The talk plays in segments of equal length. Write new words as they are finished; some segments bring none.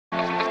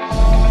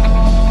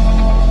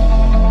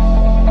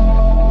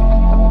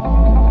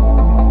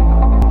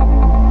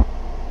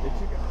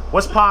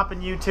What's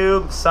poppin',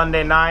 YouTube?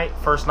 Sunday night,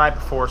 first night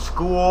before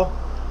school.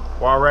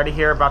 We're already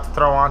here, about to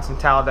throw on some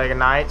Talladega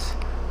Nights.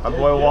 My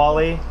boy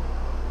Wally,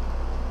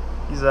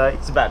 he's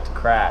about to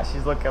crash.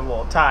 He's looking a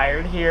little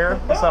tired here.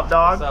 What's up,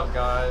 dog? What's up,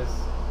 guys?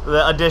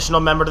 The additional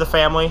member to the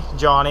family,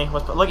 Johnny.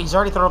 Look, he's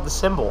already thrown up the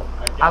symbol.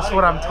 That's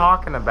what I'm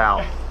talking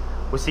about.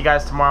 We'll see you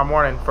guys tomorrow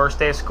morning, first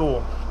day of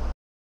school.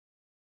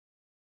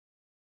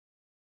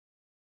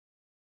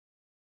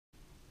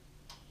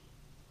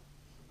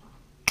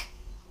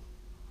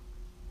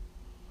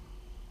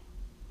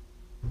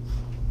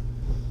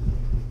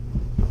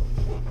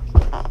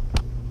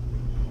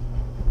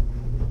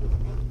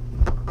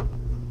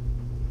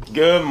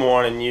 Good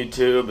morning,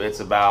 YouTube. It's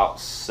about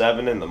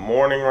 7 in the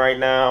morning right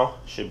now.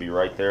 Should be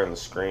right there on the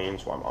screen,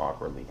 so I'm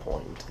awkwardly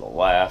pointing to the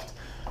left.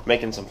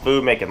 Making some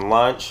food, making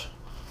lunch.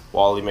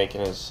 Wally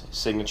making his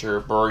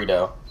signature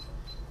burrito.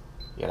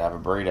 You gotta have a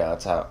burrito,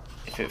 that's how,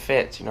 if it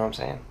fits, you know what I'm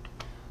saying?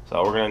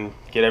 So we're gonna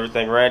get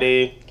everything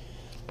ready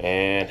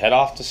and head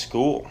off to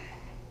school.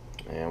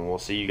 And we'll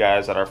see you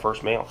guys at our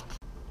first meal.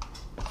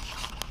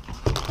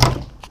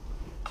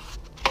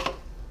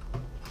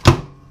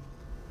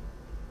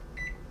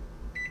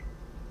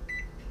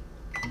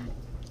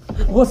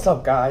 What's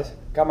up, guys?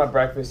 Got my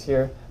breakfast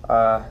here.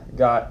 I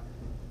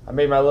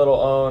made my little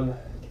own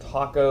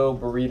taco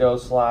burrito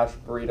slash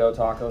burrito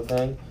taco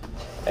thing,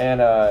 and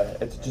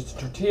it's just a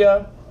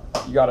tortilla.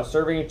 You got a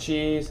serving of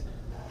cheese,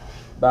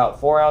 about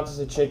 4 ounces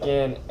of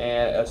chicken,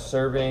 and a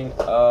serving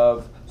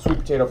of sweet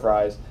potato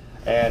fries,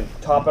 and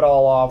top it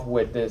all off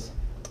with this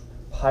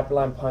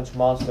Pipeline Punch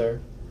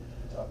Monster.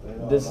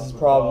 This is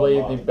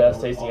probably the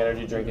best tasting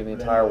energy drink in the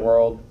entire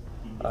world.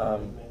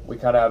 We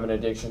kind of have an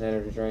addiction to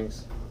energy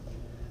drinks.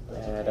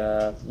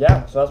 And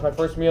yeah, so that's my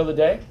first meal of the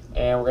day,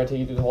 and we're gonna take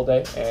you through the whole day.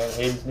 And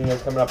Hayden's meal is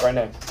coming up right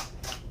next.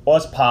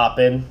 What's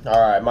poppin'? All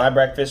right, my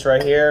breakfast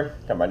right here.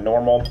 Got my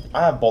normal.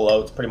 I have bowl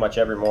oats pretty much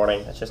every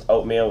morning. It's just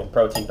oatmeal with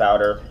protein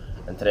powder,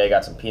 and today I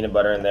got some peanut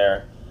butter in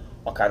there,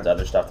 all kinds of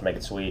other stuff to make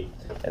it sweet.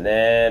 And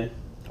then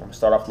I'm gonna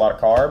start off with a lot of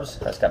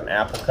carbs. I just got an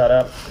apple cut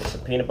up, with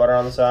some peanut butter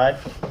on the side.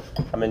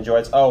 I'm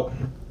enjoying. Oh,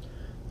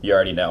 you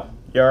already know.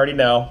 You already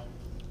know.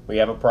 We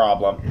have a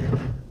problem,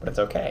 but it's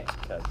okay.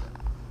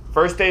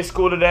 First day of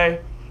school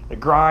today. The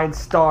grind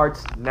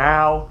starts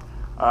now.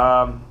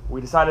 We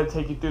decided to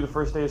take you through the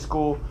first day of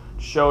school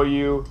to show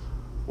you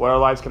what our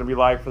life's going to be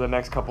like for the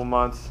next couple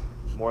months,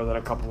 more than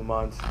a couple of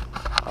months.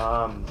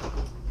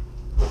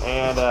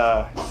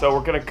 So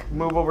we're going to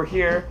move over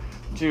here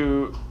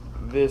to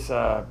this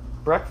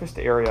breakfast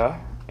area,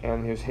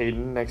 and here's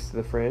Hayden next to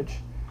the fridge.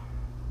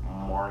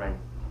 Morning.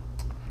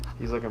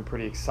 He's looking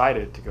pretty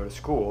excited to go to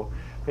school.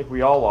 I think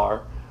we all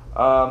are.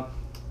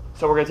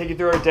 So we're going to take you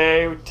through our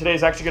day.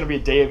 Today's actually going to be a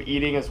day of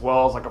eating as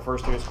well as like a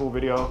first day of school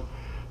video.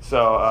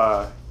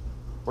 So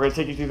we're going to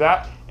take you through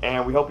that,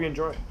 and we hope you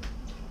enjoy.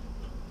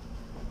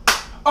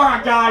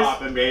 Alright, guys.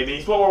 Poppin', baby.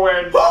 That's what we're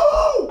wearing.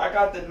 Woo! I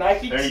got the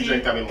Nike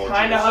tee.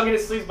 Kind of hugging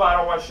his sleeves, but I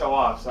don't want to show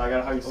off, so I got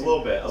to hug his sleeves.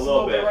 A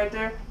little bit right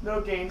there.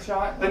 Little game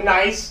shot. The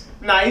nice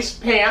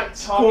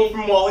pants. Cool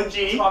from Wally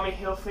G. Tommy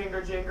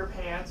Hilfiger Jagger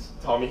pants.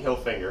 Tommy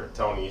Hilfiger.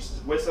 Tony.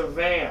 With some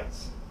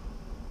Vans.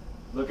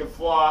 Looking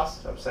floss.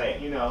 That's what I'm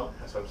saying. You know.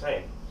 That's what I'm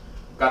saying.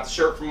 Got the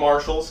shirt from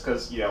Marshalls,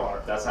 because, you know,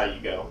 that's how you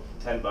go.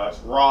 $10.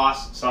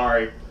 Ross,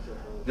 sorry.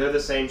 They're the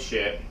same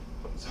shit.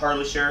 It's a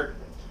Harley shirt.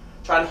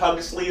 Trying to hug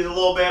the sleeves a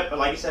little bit, but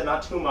like you said,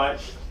 not too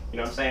much. You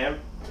know what I'm saying?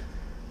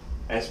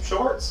 And some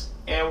shorts,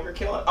 and we're gonna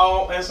kill it.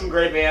 Oh, and some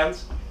gray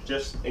Vans,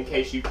 just in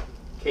case you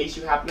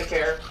happen to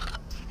care.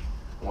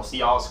 And we'll see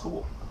y'all at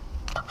school.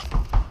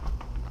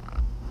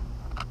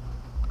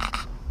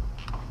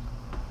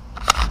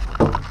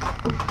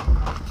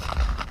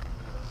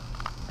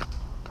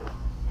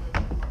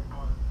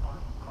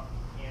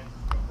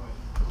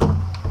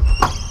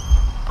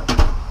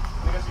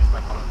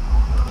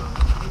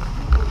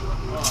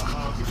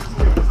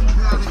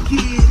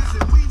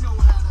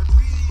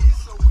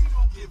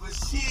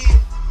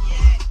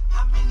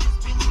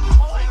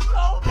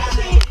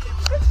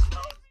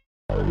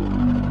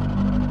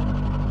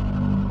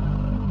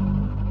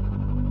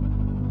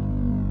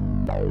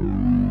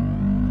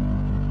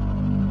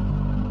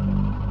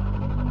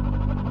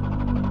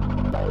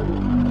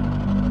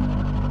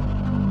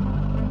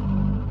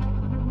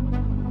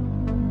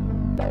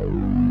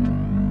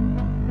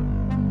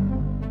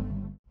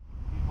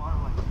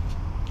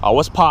 Oh,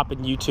 what's poppin',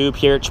 YouTube?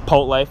 Here at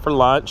Chipotle for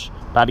lunch.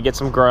 About to get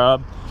some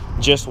grub.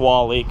 Just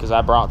Wally, because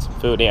I brought some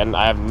food in.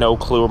 I have no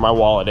clue where my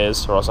wallet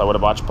is, or else I would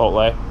have bought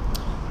Chipotle.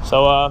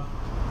 So,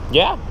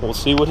 yeah, we'll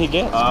see what he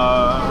gets.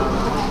 Right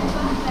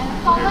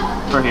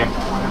here.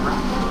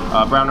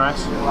 Brown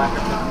rice.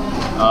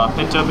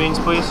 Pinto beans,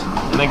 please.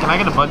 And then can I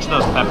get a bunch of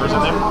those peppers in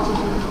there?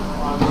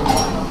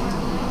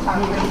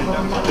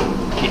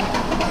 Yeah.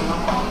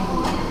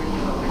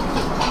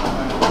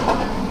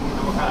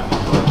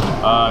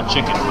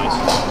 Chicken, please.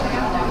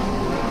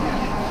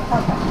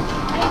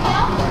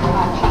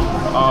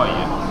 Oh,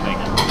 yeah. Thank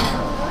you.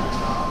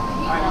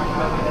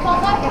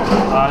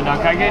 Now,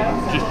 can I get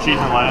just cheese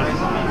and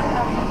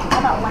lettuce?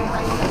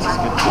 This is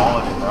good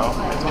quality, bro.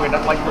 It's weird. I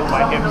like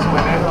my hips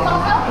with it.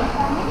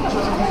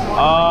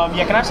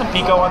 Yeah, can I have some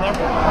pico on there?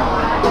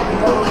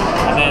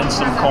 And then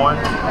some corn.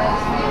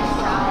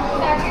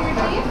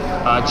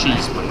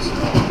 Cheese, please.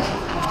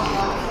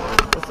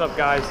 What's up,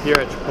 guys? Here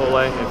at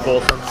Chipotle in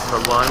Folsom for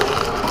lunch.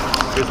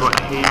 Here's what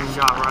Hayden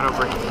got right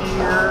over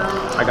here.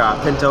 I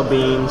got pinto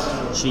beans,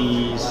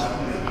 cheese,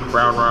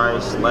 brown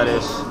rice,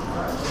 lettuce,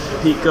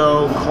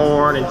 pico,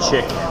 corn, and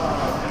chicken.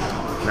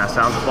 And that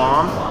sounds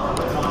bomb.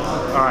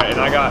 All right,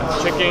 and I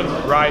got chicken,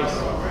 rice,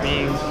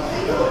 beans,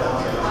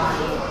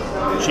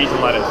 cheese,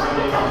 and lettuce.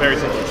 Very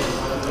simple.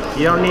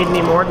 You don't need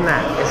any more than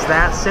that. It's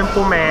that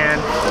simple, man.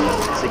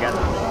 So you got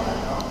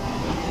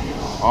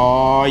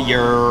oh,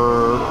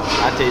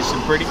 that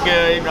tasted pretty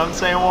good. You know what I'm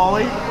saying,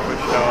 Wally?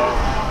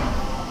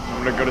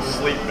 I'm gonna go to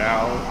sleep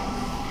now.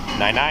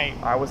 Night night.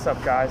 All right, what's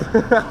up, guys?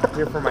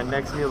 Here for my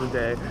next meal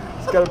today.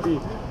 It's gonna be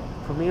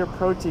Premier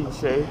Protein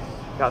Shake.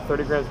 Got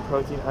 30 grams of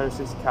protein,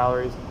 160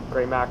 calories.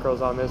 Great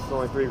macros on this. It's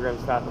only 3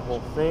 grams fat in the whole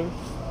thing.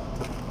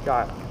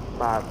 Got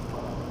my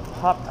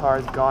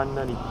Pop-Tarts Gone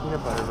Nutty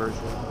peanut butter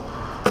version,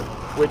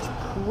 which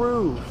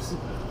proves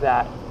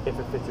that if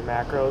it fits your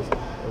macros,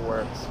 it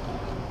works.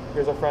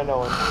 Here's our friend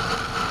Owen.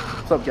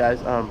 What's up, guys?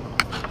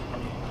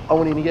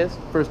 Owen Iniguez,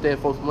 first day at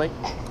Folsom Lake.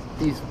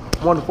 These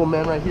wonderful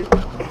men right here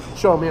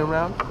showing me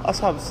around.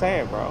 That's what I'm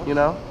saying, bro. You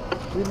know,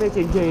 We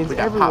making gains We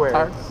got everywhere.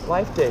 Pop-Tarts.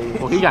 Life days.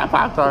 well, he got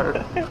Pop-Tart.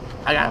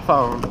 I got a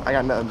phone. I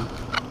got nothing.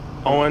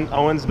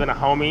 Owen's been a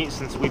homie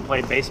since we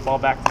played baseball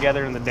back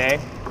together in the day.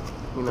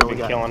 You know, We've we been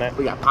got killing it.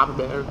 We got Papa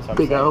Bear, what I'm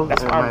Big saying. O,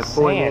 That's and what my I'm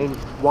boy saying. named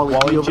Wally G.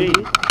 over G. here.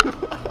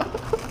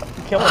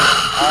 Killing it. All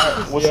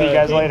right, we'll see you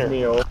guys later.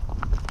 Meal.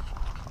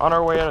 On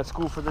our way out of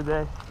school for the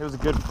day. It was a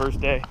good first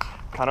day.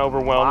 Kind of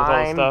overwhelmed with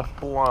all the stuff.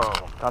 Blown.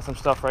 Got some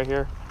stuff right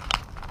here.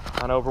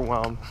 Kind of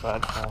overwhelmed,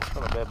 but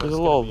There's there's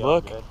a little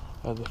look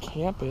of the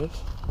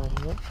campus right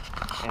here.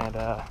 And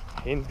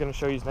Hayden's gonna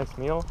show you his next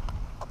meal.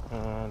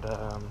 And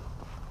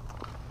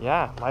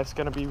yeah, life's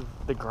gonna be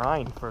the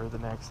grind for the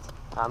next.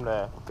 Time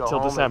to go Till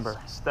home December.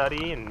 and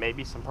study and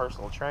maybe some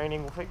personal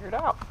training. We'll figure it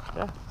out.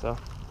 Yeah, so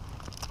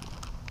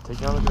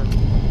take you on the journey.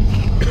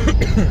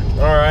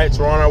 All right,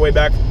 so we're on our way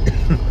back.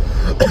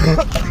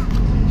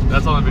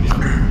 That's on the video.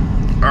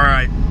 All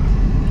right,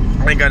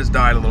 I think I just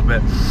died a little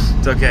bit.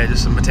 It's okay,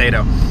 just some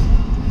potato.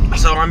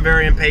 So I'm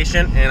very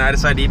impatient, and I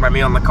decided to eat my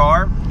meal in the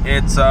car.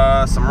 It's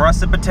some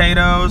russet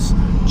potatoes,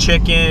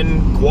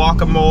 chicken,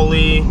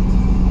 guacamole,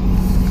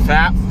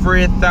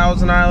 fat-free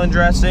Thousand Island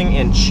dressing,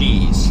 and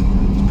cheese.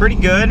 It's pretty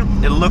good.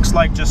 It looks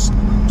like just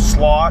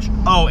slosh.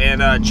 Oh,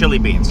 and chili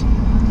beans.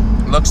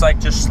 It looks like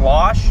just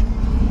slosh.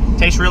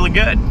 Tastes really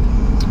good.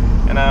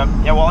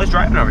 And yeah, Wally's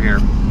driving over here.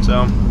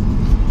 So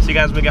see you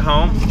guys when we get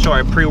home. Show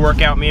our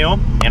pre-workout meal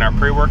and our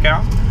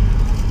pre-workout.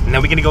 And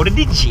then we're gonna go to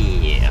the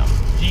gym.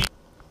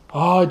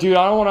 Oh, dude,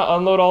 I don't want to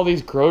unload all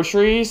these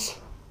groceries.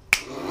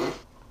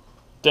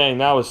 Dang,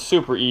 that was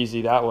super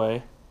easy that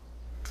way.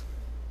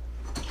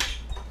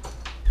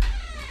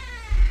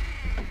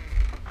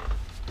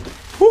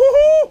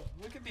 Woohoo!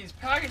 Look at these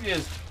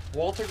packages.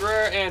 Walter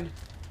Guerrero and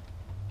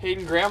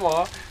Hayden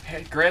Grandma,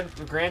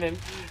 Grandin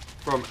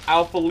from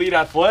Alpha Lead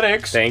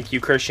Athletics. Thank you,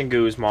 Christian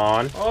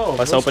Guzman. Oh,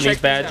 let's open check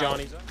these bad these out.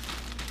 Johnnies up.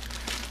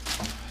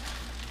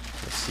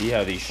 Let's see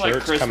how these It's like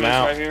shirts Christmas come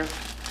out. right here.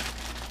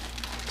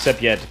 Except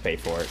you had to pay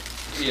for it.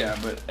 Yeah,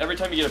 but every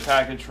time you get a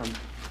package from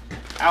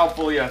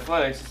Alpha Lead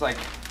Athletics, it's like,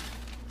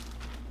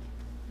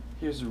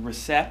 here's a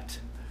recept.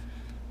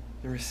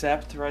 The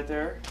recept right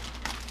there.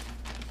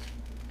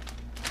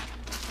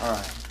 All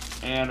right,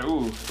 and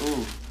ooh.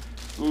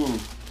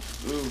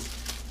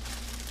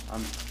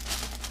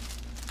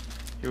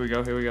 Here we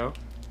go.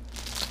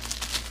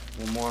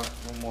 One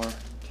more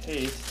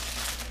taste.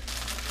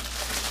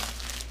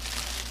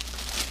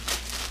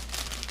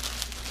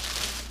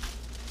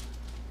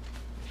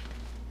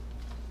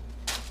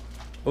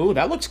 Ooh,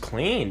 that looks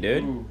clean,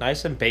 dude. Ooh.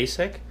 Nice and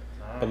basic,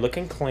 but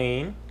looking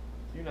clean.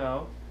 You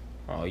know.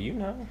 Oh, you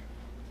know.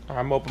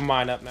 I'm open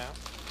mine up now.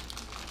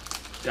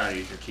 Gotta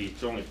use your teeth.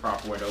 It's the only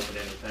proper way to open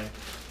anything.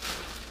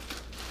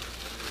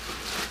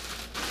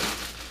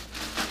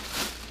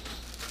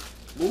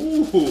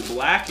 Ooh,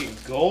 black and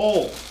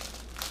gold.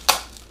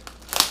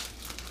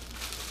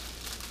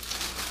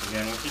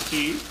 Again with your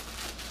teeth.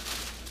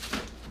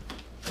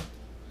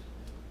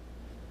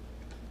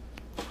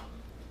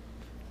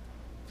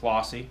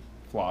 Flossy.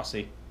 All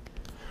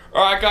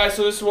right, guys.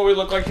 So this is what we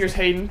look like. Here's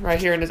Hayden right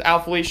here in his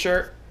Alpha Lead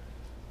shirt.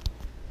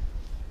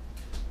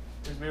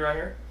 Here's me right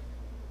here.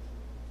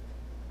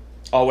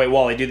 Oh wait,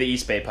 Wally, do the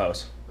East Bay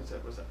pose. What's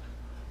that?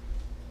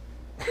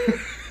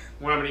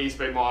 When I'm an East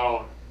Bay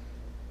model,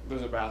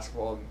 there's a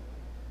basketball.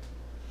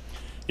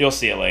 You'll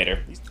see it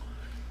later.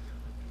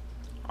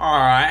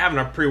 Alright, having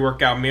a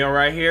pre-workout meal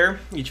right here.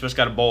 Each of us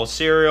got a bowl of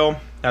cereal.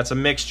 That's a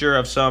mixture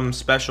of some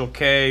Special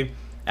K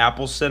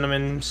apple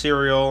cinnamon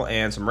cereal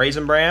and some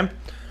Raisin Bran.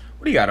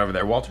 What do you got over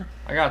there, Walter?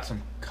 I got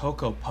some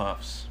Cocoa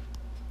Puffs.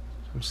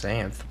 I'm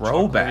saying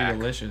throwback. Chocolatey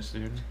delicious,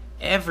 dude.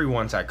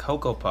 Everyone's at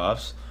Cocoa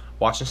Puffs.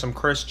 Watching some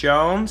Chris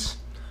Jones.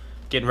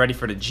 getting ready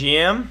for the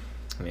gym,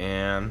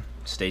 and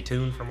stay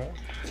tuned for more.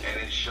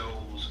 And it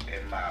shows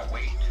in my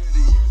weight.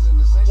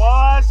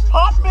 What's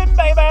poppin',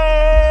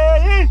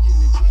 baby?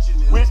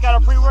 We just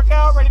got a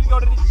pre-workout, ready to go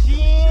to the gym.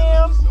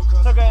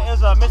 It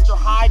was a Mr.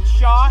 Hyde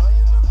shot.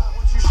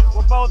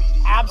 We're both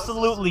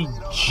absolutely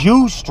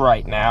juiced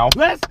right now.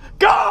 Let's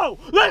go!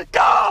 Let's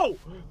go!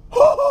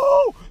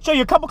 Woo-hoo! Show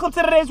you a couple clips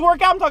of today's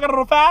workout. I'm talking a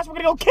little fast. We're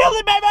gonna go kill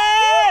it, baby!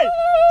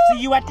 See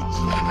you at the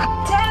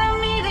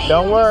gym.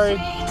 Don't worry,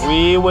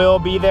 we will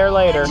be there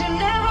later.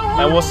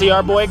 And we'll see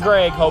our boy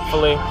Greg,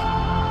 hopefully.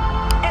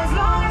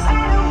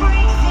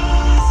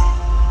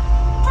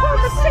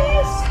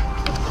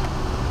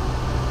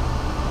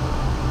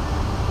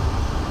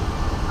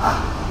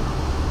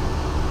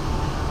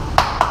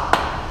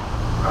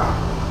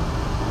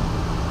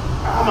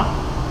 Come on.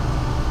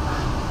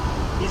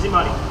 Easy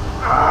money.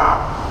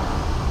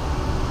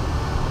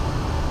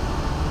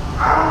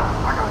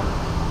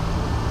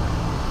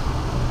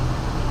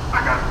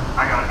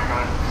 I got it.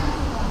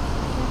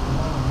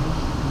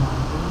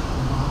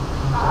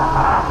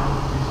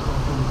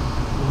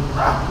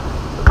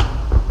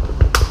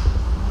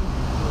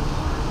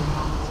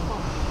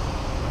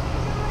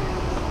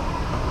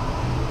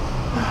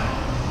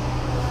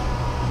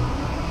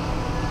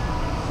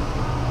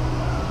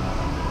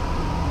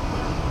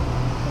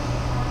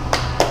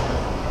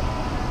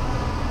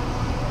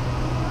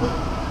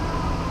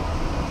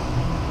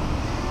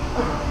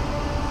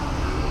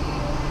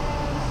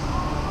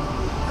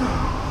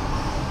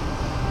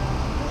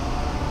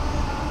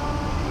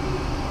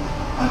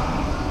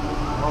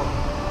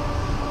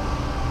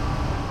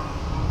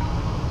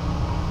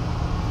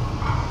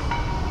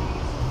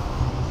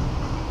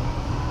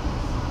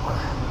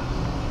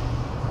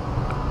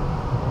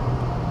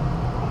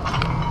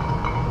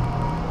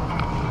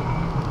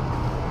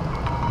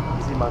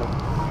 Easy money.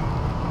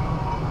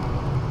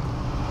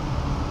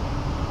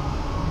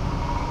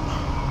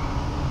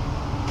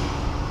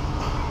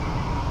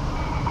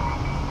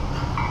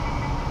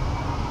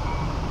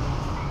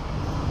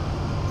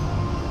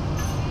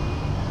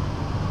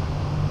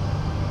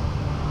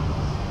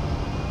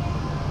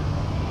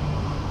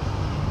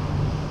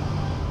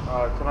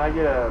 Can I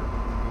get a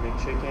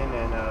McChicken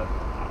and a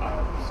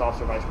soft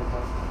serve ice cream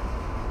cone?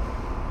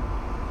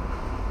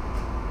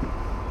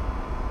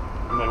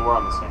 And then we're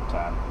on the same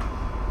tab.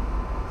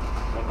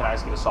 And can I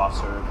just get a soft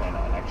serve and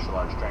an extra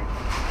large drink?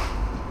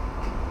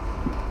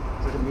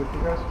 Is it a move for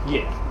you guys?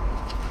 Yeah.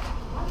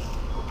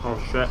 Oh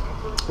shit.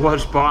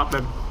 What's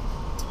poppin'?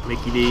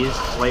 Mickey D's,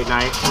 late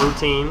night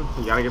routine.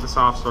 You gotta get the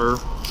soft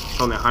serve. It's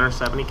only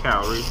 170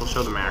 calories. We'll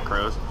show the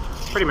macros.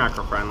 Pretty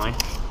macro friendly.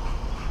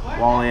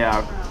 Well,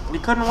 yeah, he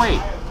couldn't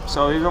wait.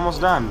 So he's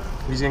almost done.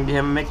 He's gonna get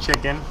him a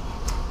McChicken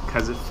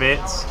because it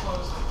fits.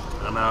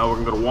 And we're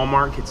gonna go to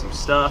Walmart, get some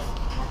stuff,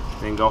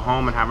 then go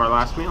home and have our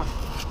last meal.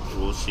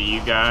 We'll see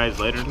you guys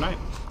later tonight.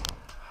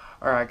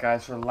 Alright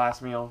guys, for the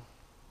last meal,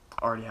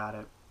 already had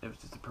it. It was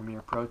just a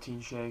Premier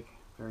protein shake.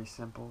 Very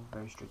simple,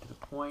 very straight to the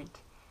point.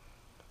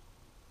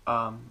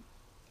 At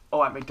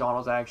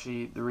McDonald's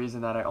actually, the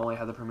reason that I only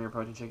had the Premier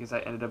protein shake is I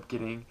ended up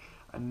getting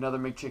another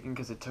McChicken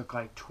because it took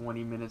like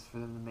 20 minutes for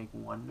them to make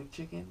one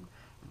McChicken.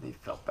 And they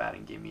felt bad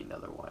and gave me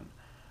another one.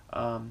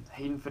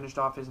 Hayden finished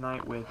off his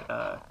night with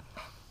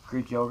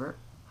Greek yogurt.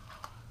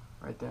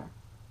 Right there.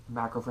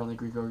 Macro-friendly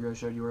Greek yogurt I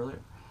showed you earlier.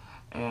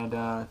 And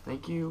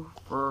thank you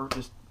for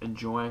just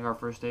enjoying our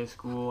first day of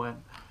school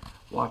and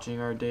watching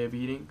our day of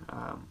eating.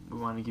 We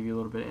want to give you a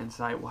little bit of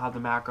insight. We'll have the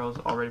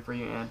macros all ready for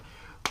you, and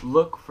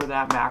look for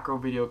that macro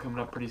video coming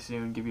up pretty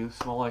soon. Give you a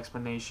small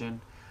explanation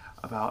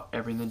about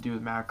everything to do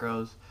with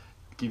macros.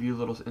 Give you a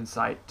little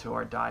insight to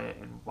our diet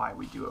and why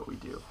we do what we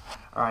do.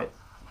 Alright,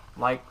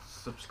 like,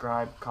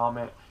 subscribe,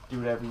 comment, do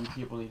whatever you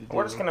people need to do.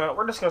 We're just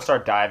gonna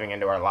start diving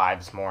into our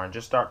lives more and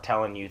just start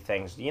telling you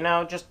things, you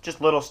know,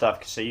 just little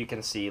stuff so you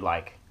can see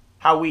like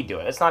how we do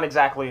it. It's not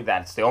exactly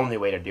that it's the only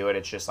way to do it.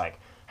 It's just like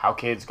how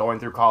kids going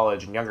through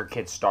college and younger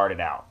kids started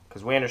out.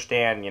 Because we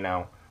understand, you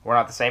know, we're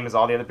not the same as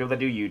all the other people that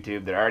do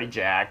YouTube. They're already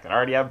jacked. They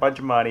already have a bunch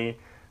of money.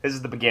 This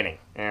is the beginning,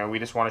 and we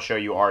just want to show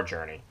you our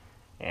journey.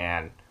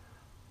 And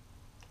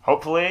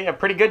hopefully a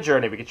pretty good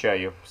journey we could show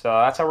you. So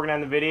that's how we're going to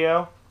end the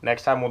video.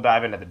 Next time we'll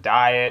dive into the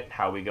diet,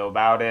 how we go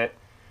about it,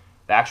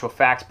 the actual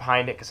facts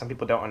behind it, because some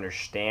people don't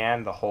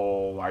understand the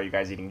whole, why are you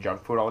guys eating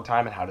junk food all the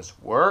time and how does it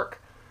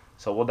work?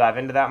 So we'll dive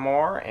into that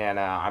more, and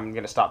I'm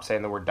going to stop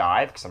saying the word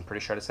dive because I'm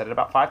pretty sure I said it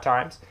about 5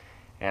 times.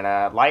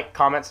 And like,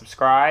 comment,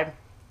 subscribe,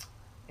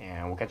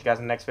 and we'll catch you guys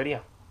in the next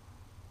video.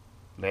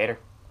 Later.